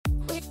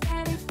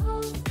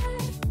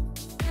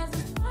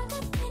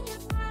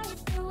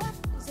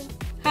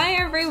Hi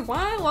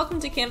everyone, welcome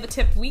to Canva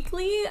Tip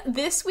Weekly.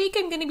 This week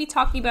I'm going to be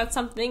talking about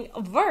something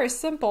very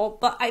simple,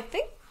 but I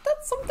think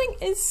that something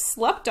is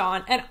slept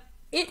on, and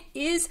it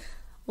is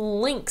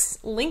links.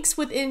 Links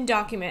within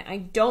document. I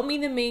don't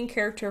mean the main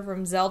character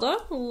from Zelda,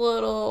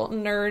 little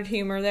nerd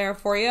humor there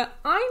for you.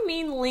 I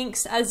mean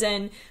links as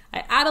in,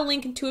 I add a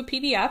link into a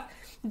PDF.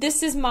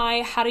 This is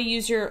my how to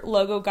use your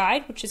logo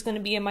guide, which is going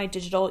to be in my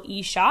digital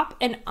eShop,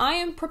 and I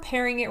am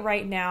preparing it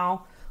right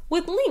now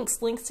with links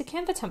to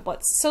Canva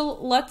templates. So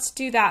let's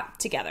do that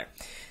together.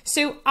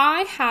 So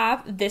I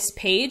have this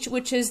page,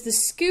 which is the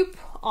scoop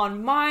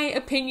on my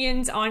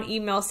opinions on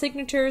email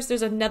signatures.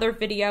 There's another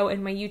video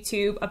in my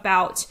YouTube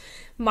about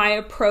my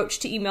approach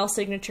to email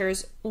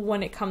signatures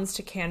when it comes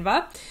to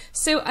Canva.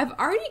 So I've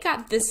already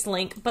got this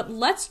link, but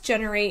let's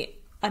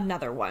generate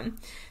another one.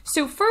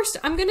 So first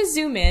I'm gonna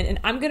zoom in and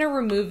I'm gonna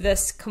remove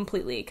this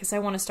completely because I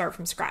wanna start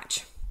from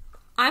scratch.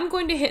 I'm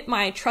going to hit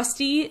my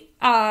trusty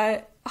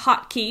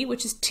hotkey,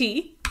 which is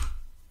T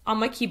on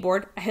my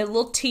keyboard. I hit a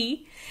little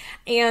T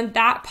and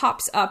that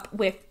pops up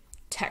with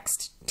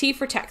text. T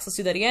for text. Let's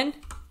do that again.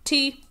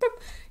 T.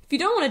 If you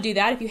don't want to do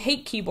that, if you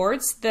hate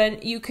keyboards, then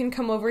you can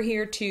come over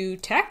here to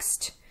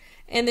text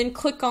and then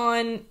click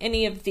on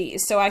any of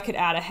these. So I could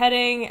add a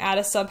heading, add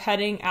a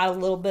subheading, add a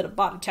little bit of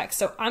body text.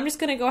 So I'm just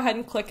going to go ahead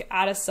and click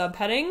add a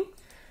subheading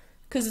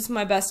because it's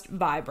my best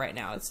vibe right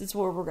now. It's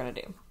what we're going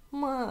to do.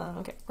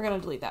 Okay, we're going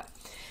to delete that.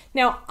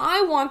 Now,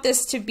 I want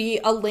this to be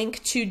a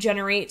link to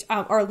generate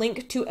or a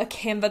link to a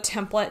Canva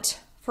template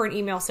for an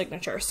email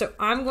signature. So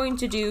I'm going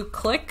to do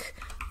click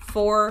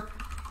for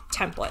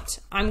template.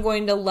 I'm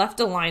going to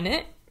left align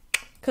it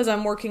because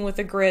I'm working with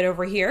a grid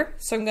over here.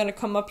 So I'm going to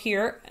come up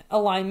here,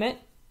 alignment,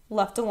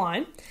 left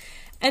align,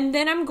 and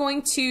then I'm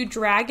going to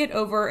drag it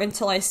over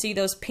until I see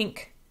those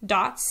pink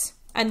dots,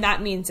 and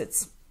that means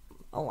it's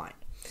aligned.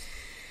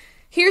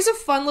 Here's a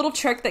fun little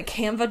trick that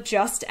Canva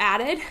just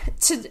added.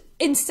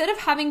 Instead of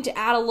having to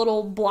add a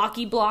little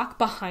blocky block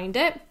behind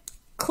it,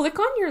 click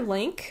on your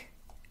link,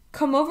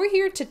 come over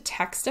here to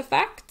text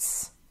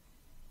effects,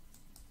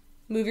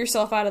 move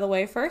yourself out of the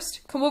way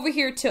first, come over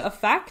here to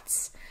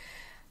effects,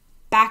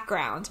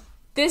 background.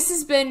 This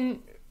has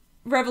been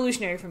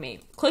revolutionary for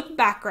me. Click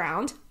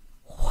background.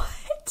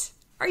 What?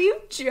 Are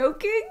you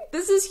joking?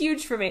 This is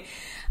huge for me.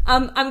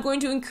 I'm going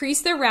to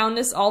increase the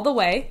roundness all the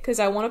way because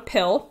I want a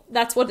pill.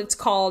 That's what it's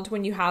called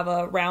when you have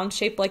a round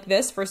shape like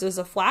this versus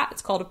a flat.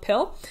 It's called a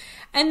pill.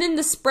 And then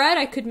the spread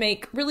I could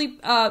make really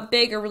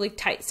big or really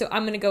tight. So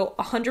I'm going to go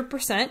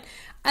 100%, and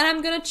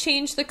I'm going to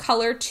change the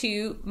color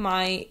to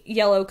my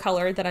yellow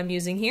color that I'm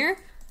using here.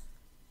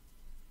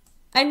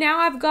 And now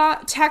I've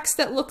got text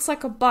that looks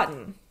like a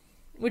button,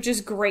 which is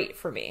great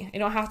for me. I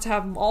don't have to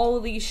have all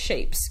of these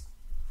shapes.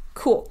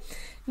 Cool.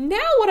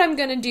 Now what I'm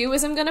going to do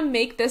is I'm going to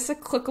make this a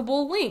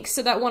clickable link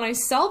so that when I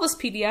sell this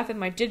PDF in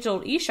my digital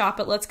eShop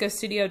at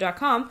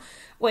letsgo.studio.com,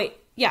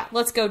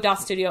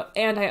 letsgo.studio,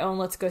 and I own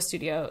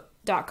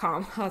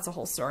letsgo.studio.com. That's a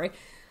whole story.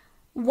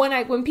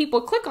 When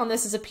people click on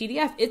this as a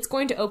PDF, it's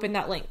going to open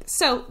that link.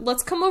 So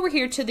let's come over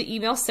here to the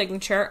email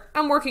signature.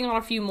 I'm working on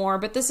a few more,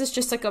 but this is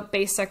just like a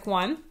basic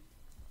one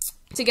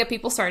to get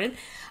people started.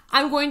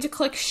 I'm going to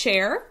click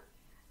share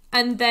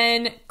and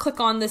then click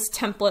on this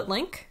template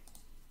link.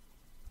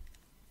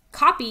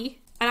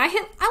 Copy, and I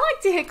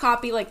like to hit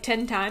copy like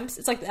 10 times.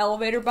 It's like the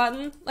elevator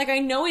button. Like I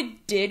know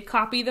it did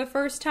copy the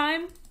first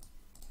time,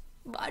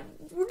 but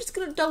we're just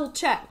gonna double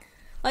check.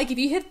 Like if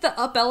you hit the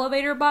up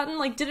elevator button,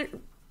 like did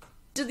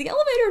the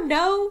elevator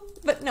know?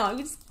 But no,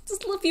 just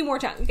a few more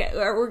times. Okay,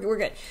 we're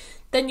good.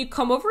 Then you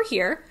come over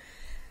here,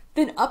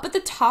 then up at the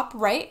top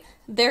right,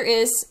 there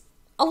is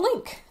a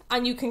link,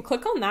 and you can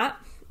click on that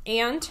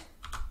and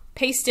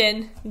paste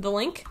in the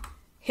link,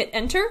 hit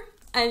enter,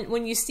 and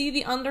when you see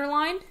the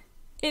underline,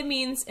 it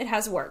means it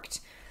has worked.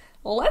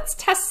 Let's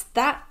test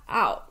that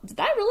out. Did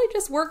that really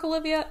just work,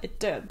 Olivia? It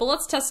did, but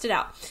let's test it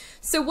out.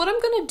 So what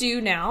I'm gonna do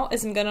now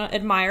is I'm gonna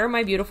admire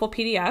my beautiful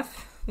PDF.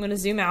 I'm gonna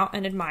zoom out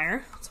and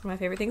admire. It's one of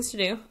my favorite things to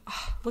do.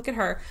 Oh, look at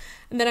her.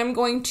 And then I'm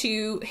going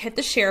to hit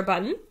the share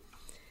button.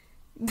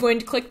 I'm going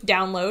to click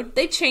download.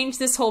 They changed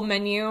this whole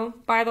menu,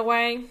 by the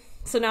way.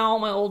 So now all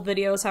my old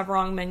videos have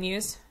wrong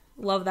menus.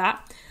 Love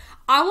that.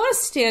 I want a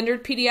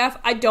standard PDF.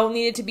 I don't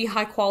need it to be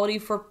high quality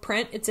for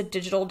print. It's a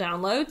digital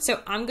download.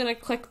 So I'm going to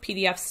click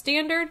PDF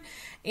standard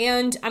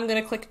and I'm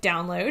going to click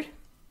download.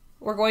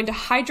 We're going to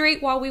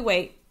hydrate while we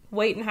wait.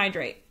 Wait and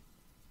hydrate.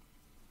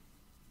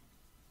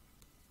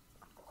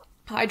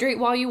 Hydrate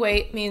while you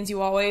wait means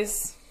you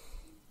always...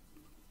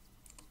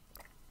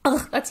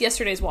 Ugh, that's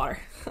yesterday's water.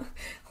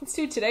 Let's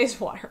do today's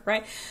water,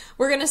 right?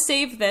 We're going to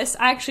save this.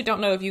 I actually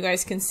don't know if you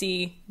guys can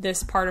see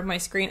this part of my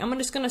screen. I'm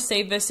just going to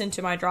save this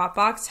into my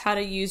Dropbox, how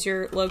to use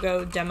your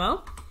logo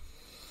demo.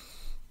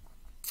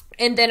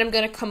 And then I'm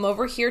going to come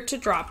over here to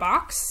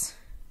Dropbox,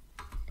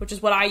 which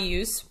is what I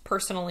use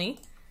personally.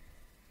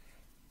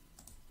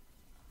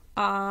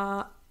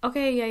 Okay,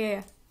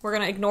 yeah. We're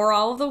going to ignore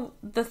all of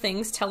the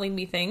things telling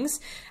me things.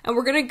 And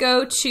we're going to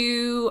go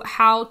to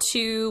how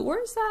to,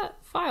 where's that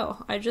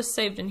file I just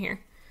saved in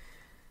here?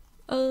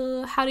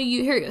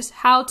 here it goes.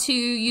 How to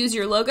use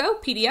your logo,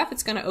 PDF.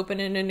 It's gonna open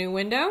in a new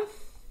window.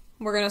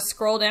 We're gonna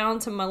scroll down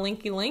to my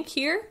linky link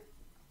here.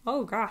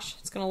 Oh gosh,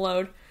 it's gonna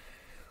load.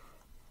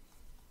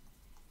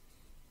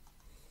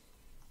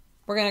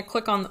 We're gonna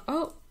click on the,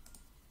 oh.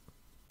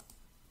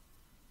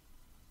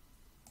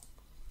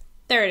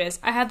 There it is.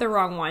 I had the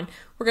wrong one.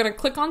 We're gonna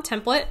click on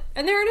template,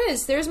 and there it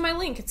is. There's my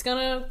link.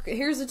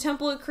 Here's a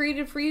template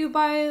created for you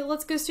by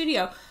Let's Go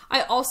Studio.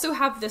 I also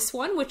have this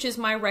one, which is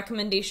my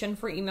recommendation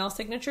for email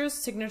signatures,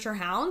 Signature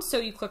Hound. So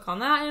you click on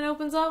that and it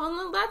opens up,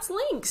 and that's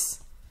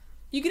links.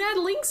 You can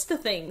add links to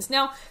things.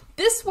 Now,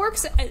 this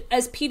works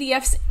as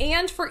PDFs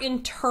and for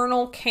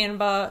internal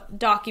Canva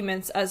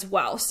documents as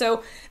well.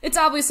 So it's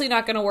obviously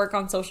not going to work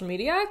on social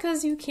media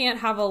because you can't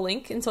have a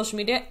link in social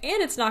media,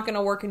 and it's not going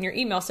to work in your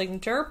email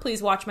signature.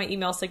 Please watch my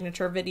email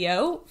signature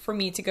video for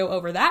me to go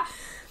over that.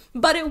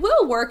 But it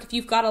will work if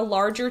you've got a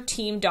larger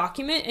team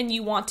document and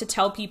you want to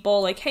tell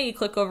people like, hey,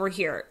 click over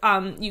here.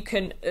 You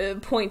can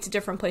point to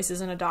different places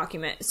in a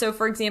document. So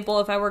for example,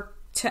 if I were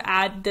to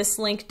add this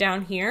link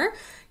down here,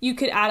 you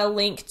could add a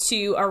link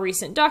to a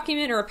recent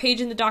document or a page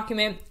in the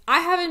document. I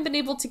haven't been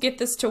able to get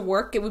this to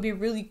work. It would be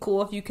really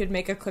cool if you could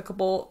make a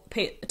clickable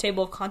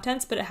table of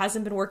contents, but it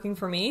hasn't been working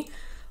for me.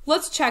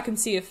 Let's check and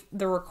see if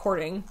the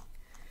recording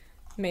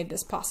made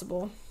this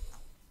possible.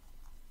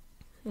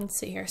 Let's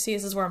see here. See,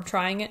 this is where I'm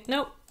trying it.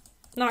 Nope,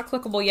 not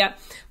clickable yet.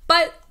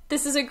 But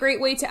this is a great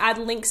way to add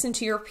links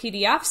into your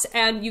PDFs,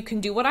 and you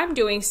can do what I'm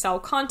doing, sell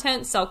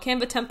content, sell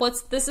Canva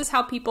templates. This is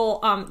how people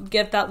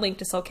get that link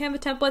to sell Canva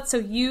templates, so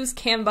use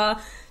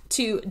Canva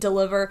to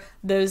deliver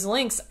those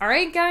links. All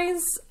right,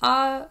 guys,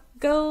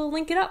 go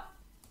link it up.